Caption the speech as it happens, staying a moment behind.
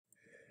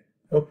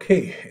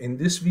Okay, in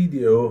this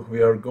video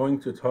we are going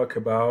to talk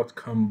about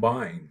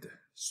combined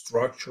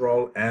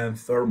structural and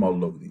thermal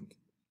loading.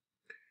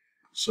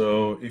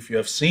 So if you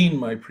have seen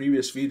my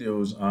previous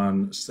videos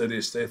on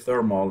steady-state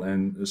thermal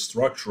and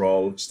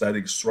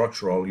static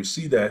structural, you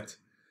see that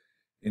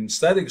in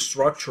static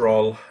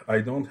structural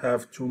I don't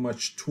have too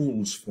much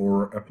tools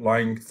for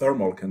applying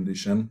thermal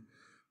condition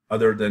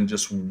other than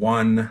just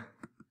one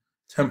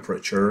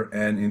temperature,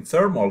 and in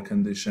thermal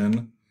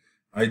condition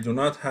I do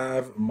not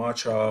have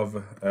much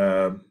of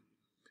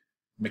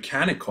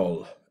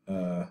mechanical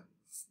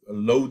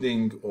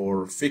loading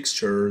or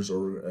fixtures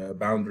or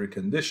boundary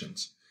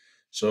conditions.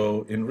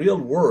 So in real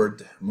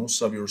world,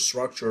 most of your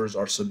structures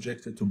are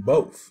subjected to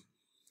both.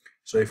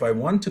 So if I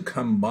want to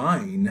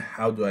combine,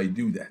 how do I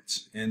do that?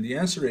 And the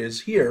answer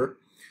is here,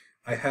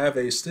 I have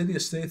a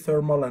steady-state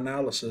thermal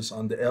analysis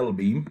on the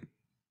L-beam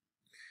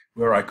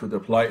where I could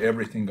apply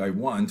everything I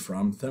want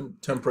from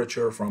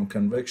temperature, from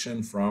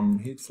convection, from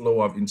heat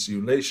flow of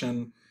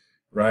insulation,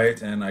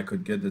 right? And I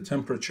could get the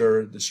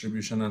temperature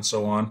distribution and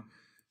so on.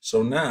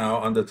 So now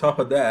on the top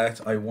of that,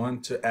 I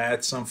want to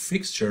add some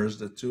fixtures,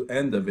 the two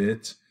ends of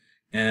it,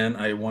 and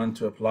I want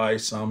to apply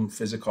some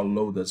physical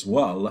load as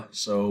well.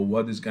 So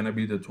what is going to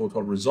be the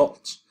total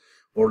result?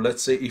 Or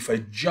let's say if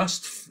I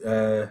just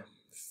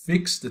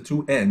fix the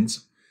two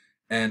ends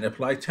and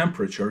apply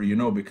temperature,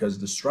 because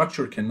the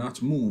structure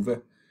cannot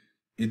move,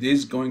 it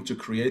is going to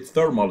create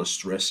thermal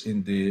stress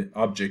in the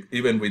object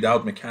even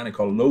without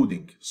mechanical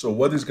loading. So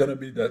what is going to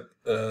be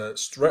that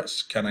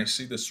stress? Can I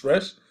see the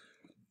stress?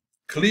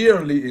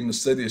 Clearly in the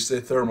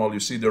steady-state thermal, you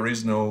see there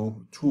is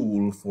no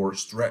tool for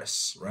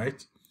stress,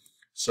 right?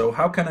 So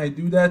how can I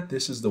do that?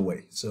 This is the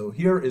way. So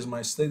here is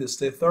my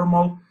steady-state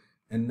thermal,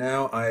 and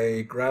now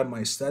I grab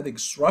my static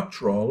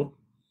structural,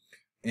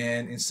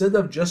 and instead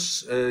of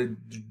just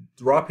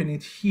dropping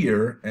it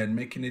here and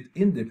making it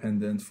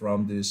independent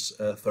from this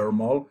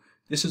thermal,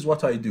 this is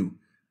what I do.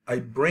 I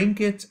bring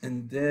it,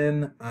 and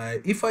then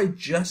if I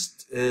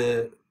just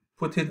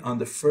put it on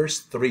the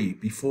first three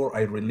before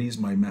I release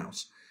my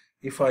mouse,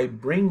 if I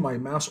bring my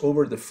mouse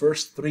over the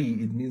first three,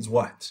 it means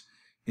what?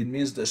 It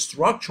means the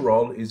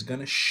structural is going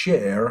to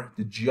share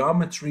the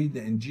geometry,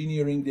 the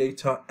engineering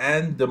data,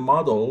 and the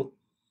model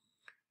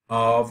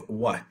of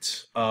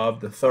what?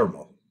 Of the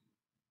thermal.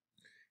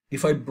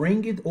 If I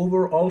bring it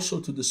over also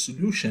to the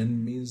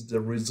solution, means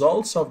the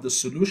results of the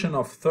solution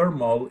of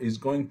thermal is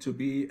going to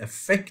be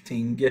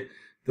affecting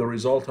the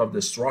result of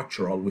the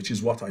structural, which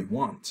is what I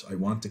want. I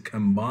want to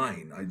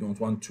combine. I don't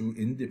want two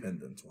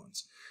independent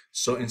ones.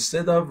 So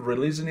instead of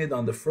releasing it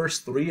on the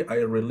first three, I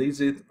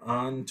release it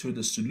onto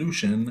the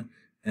solution,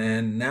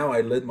 and now I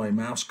let my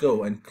mouse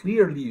go. And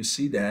clearly you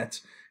see that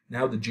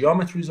now the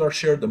geometries are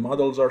shared, the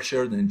models are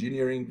shared, the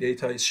engineering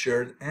data is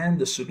shared, and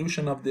the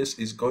solution of this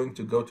is going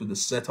to go to the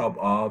setup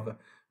of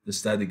the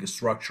static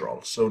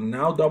structural. So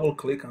now double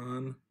click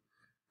on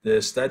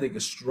the static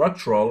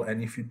structural,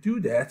 and if you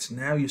do that,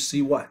 now you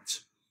see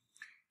what?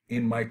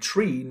 In my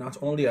tree, not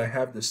only I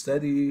have the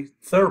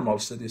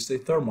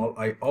steady-state thermal,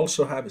 I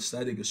also have a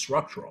static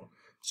structural.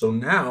 So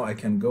now I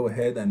can go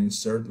ahead and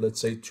insert, let's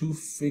say, two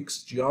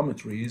fixed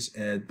geometries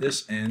at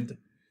this end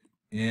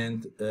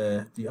and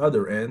the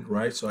other end,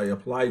 right? So I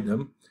apply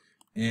them,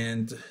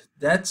 and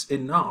that's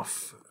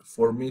enough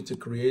for me to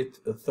create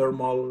a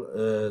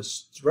thermal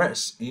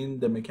stress in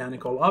the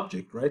mechanical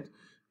object, right?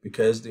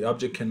 Because the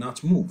object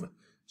cannot move.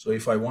 So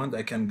if I want,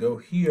 I can go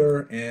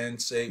here and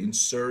say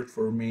insert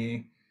for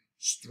me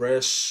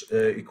stress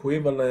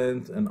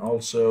equivalent, and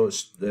also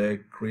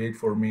create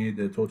for me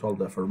the total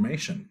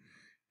deformation.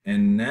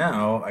 And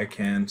now I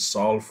can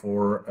solve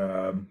for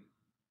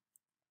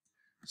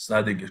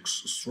static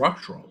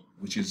structural,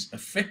 which is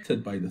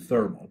affected by the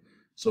thermal.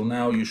 So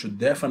now you should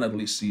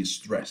definitely see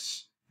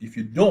stress. If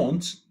you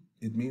don't,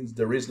 it means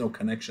there is no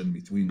connection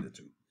between the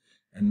two.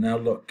 And now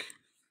look,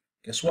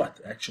 guess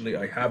what? Actually,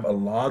 I have a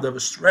lot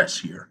of stress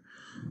here.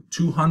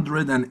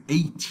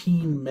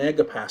 218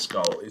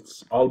 megapascal.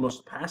 It's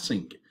almost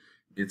passing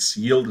its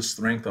yield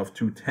strength of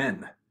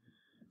 210.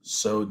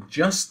 So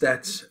just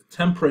that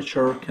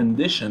temperature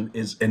condition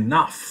is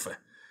enough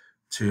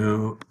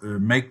to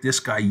make this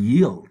guy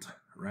yield,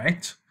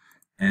 right?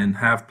 And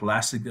have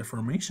plastic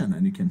deformation.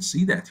 And you can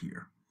see that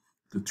here.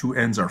 The two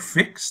ends are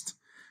fixed,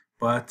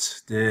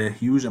 but the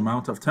huge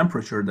amount of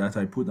temperature that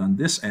I put on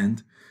this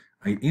end,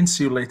 I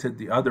insulated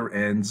the other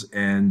ends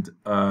and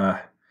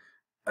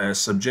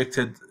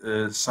subjected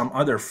some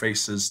other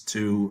faces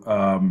to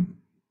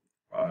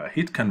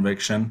heat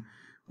convection,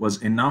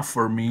 was enough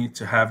for me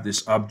to have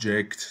this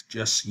object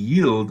just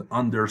yield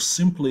under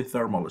simply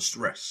thermal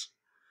stress.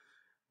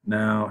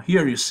 Now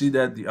here you see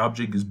that the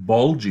object is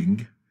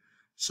bulging.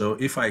 So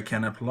if I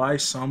can apply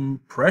some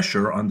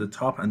pressure on the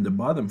top and the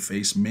bottom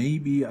face,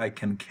 maybe I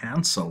can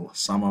cancel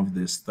some of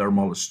this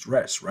thermal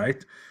stress,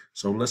 right?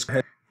 So let's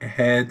go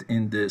ahead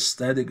in the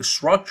static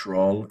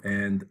structural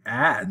and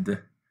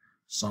add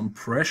some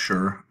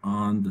pressure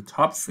on the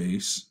top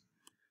face,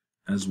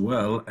 as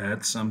well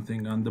add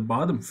something on the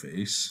bottom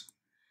face.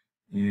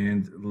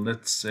 And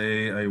let's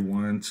say I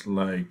want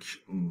like,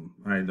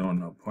 I don't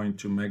know,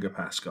 0.2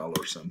 megapascal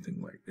or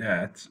something like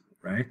that,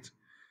 right?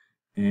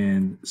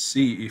 And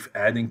see if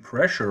adding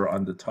pressure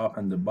on the top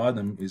and the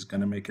bottom is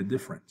going to make a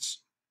difference.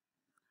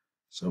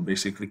 So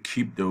basically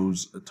keep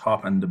those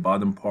top and the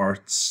bottom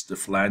parts, the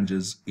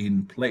flanges,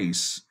 in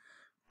place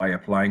by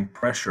applying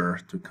pressure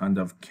to kind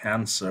of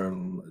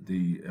cancel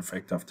the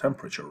effect of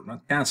temperature.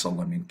 Not cancel,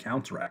 I mean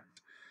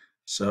counteract.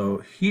 So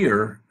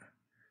here,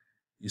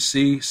 you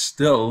see,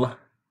 still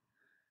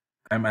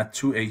I'm at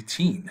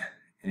 218,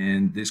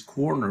 and these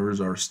corners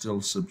are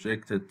still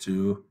subjected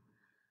to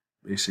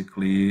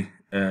basically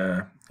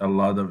a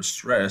lot of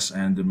stress,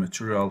 and the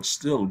material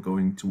still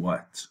going to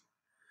what?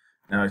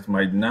 Now it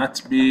might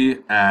not be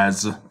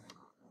as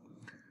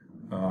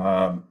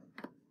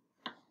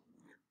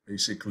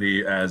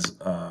basically as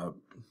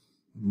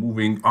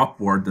moving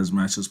upward as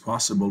much as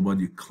possible, but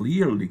you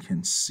clearly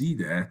can see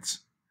that,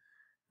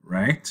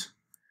 right?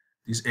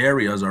 These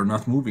areas are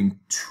not moving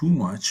too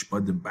much,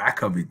 but the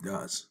back of it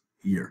does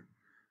here.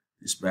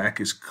 This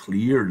back is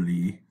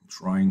clearly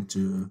trying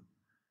to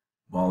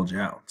bulge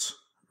out,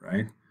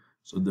 right?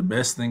 So the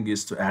best thing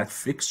is to add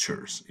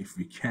fixtures if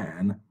we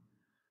can,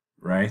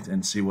 right?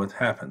 And see what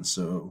happens.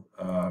 So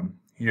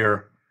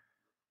here,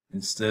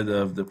 instead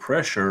of the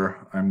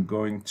pressure, I'm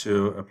going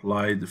to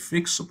apply the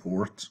fixed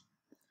support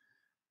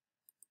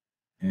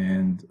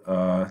and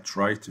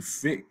try to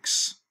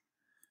fix.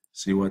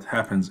 See what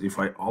happens if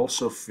I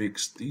also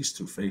fix these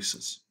two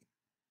faces,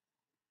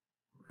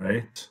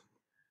 right?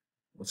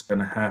 What's going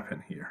to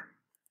happen here?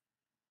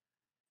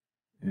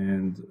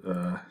 And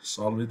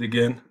solve it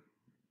again.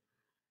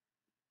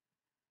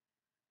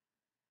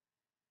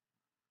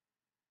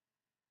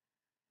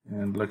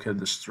 And look at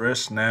the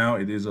stress now.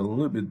 It is a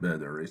little bit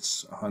better.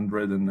 It's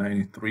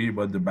 193,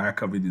 but the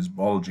back of it is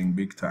bulging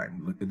big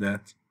time. Look at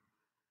that.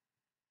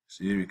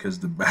 See, because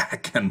the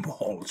back can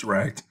bulge,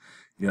 right?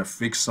 You have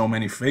fixed so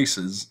many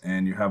faces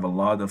and you have a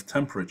lot of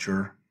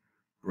temperature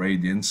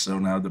gradients, so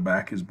now the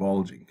back is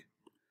bulging.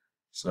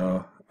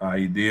 So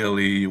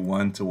ideally you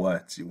want to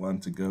what? You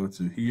want to go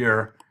to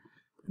here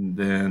and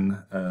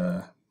then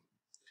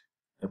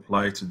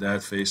apply to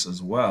that face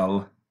as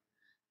well.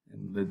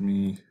 And let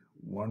me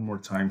one more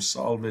time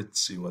solve it,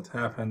 see what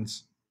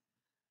happens,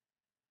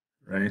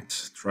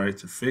 right? Try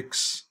to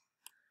fix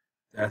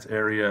that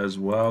area as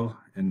well.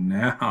 And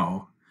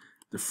now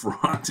the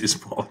front is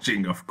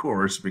bulging, of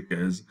course,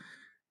 because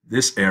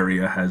this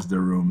area has the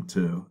room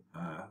to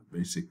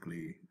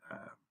basically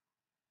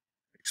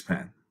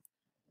expand.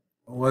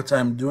 What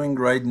I'm doing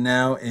right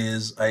now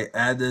is I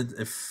added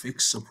a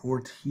fixed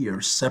support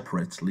here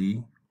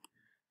separately,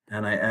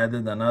 and I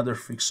added another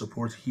fixed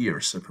support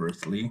here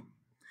separately.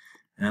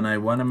 And I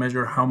want to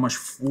measure how much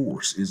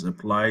force is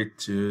applied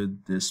to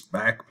this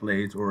back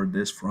plate or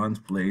this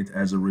front plate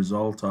as a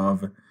result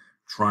of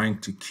trying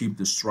to keep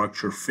the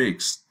structure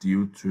fixed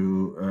due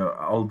to,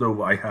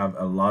 although I have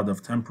a lot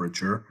of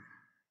temperature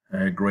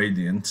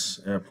gradients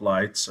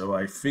applied. So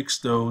I fix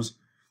those,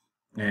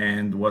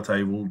 and what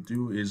I will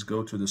do is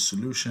go to the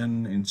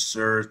solution,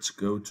 insert,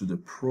 go to the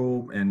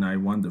probe, and I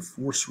want the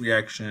force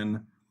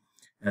reaction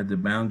at the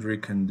boundary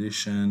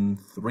condition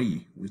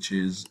 3, which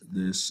is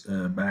this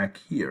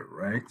back here,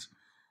 right?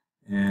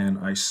 And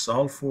I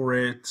solve for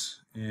it,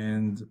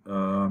 and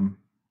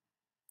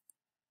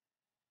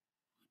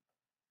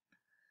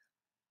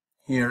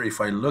here, if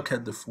I look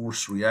at the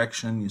force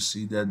reaction, you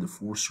see that the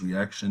force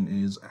reaction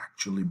is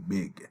actually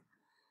big.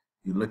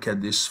 You look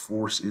at this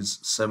force is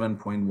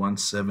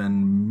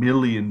 7.17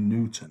 million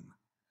Newton.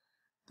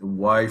 The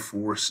Y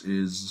force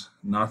is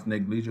not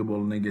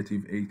negligible,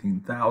 negative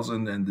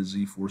 18,000, and the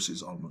Z force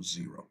is almost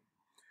 0,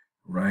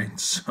 right?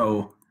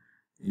 So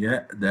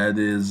yeah, that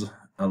is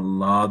a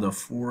lot of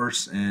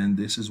force, and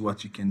this is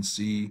what you can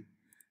see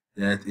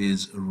that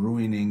is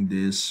ruining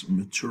this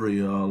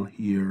material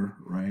here,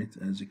 right?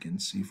 As you can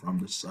see from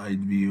the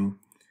side view,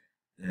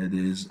 that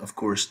is, of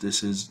course,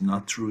 this is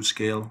not true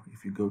scale.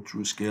 If you go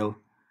true scale,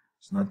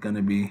 it's not going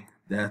to be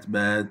that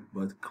bad,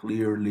 but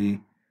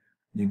clearly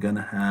you're going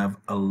to have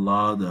a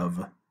lot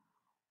of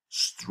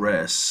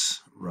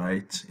stress,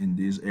 right, in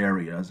these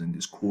areas, in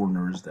these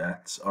corners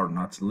that are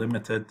not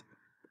limited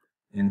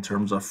in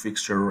terms of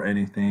fixture or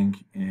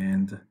anything,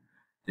 and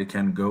they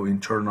can go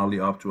internally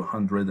up to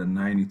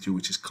 192,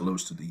 which is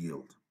close to the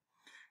yield.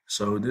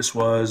 So this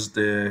was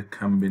the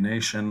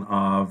combination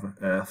of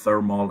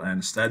thermal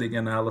and static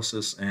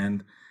analysis,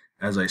 and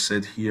as I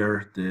said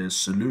here, the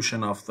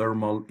solution of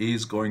thermal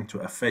is going to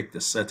affect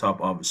the setup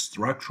of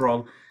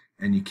structural,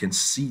 and you can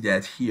see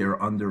that here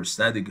under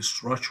static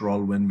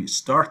structural. When we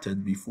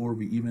started, before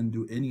we even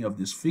do any of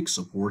these fixed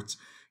supports,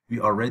 we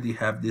already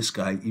have this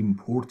guy,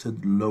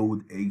 imported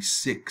load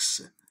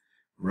A6,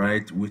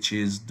 right, which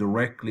is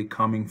directly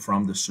coming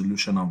from the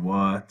solution of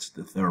what?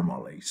 The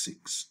thermal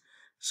A6.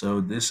 So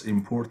this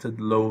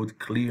imported load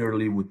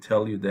clearly would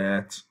tell you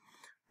that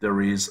there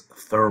is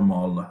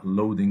thermal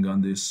loading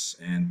on this,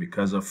 and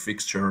because of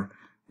fixture,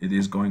 it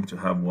is going to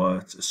have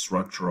what?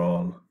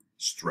 Structural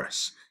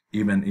stress,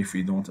 even if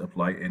we don't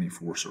apply any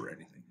force or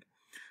anything.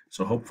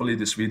 So hopefully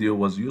this video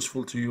was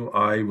useful to you.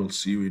 I will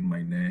see you in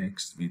my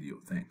next video.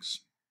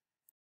 Thanks.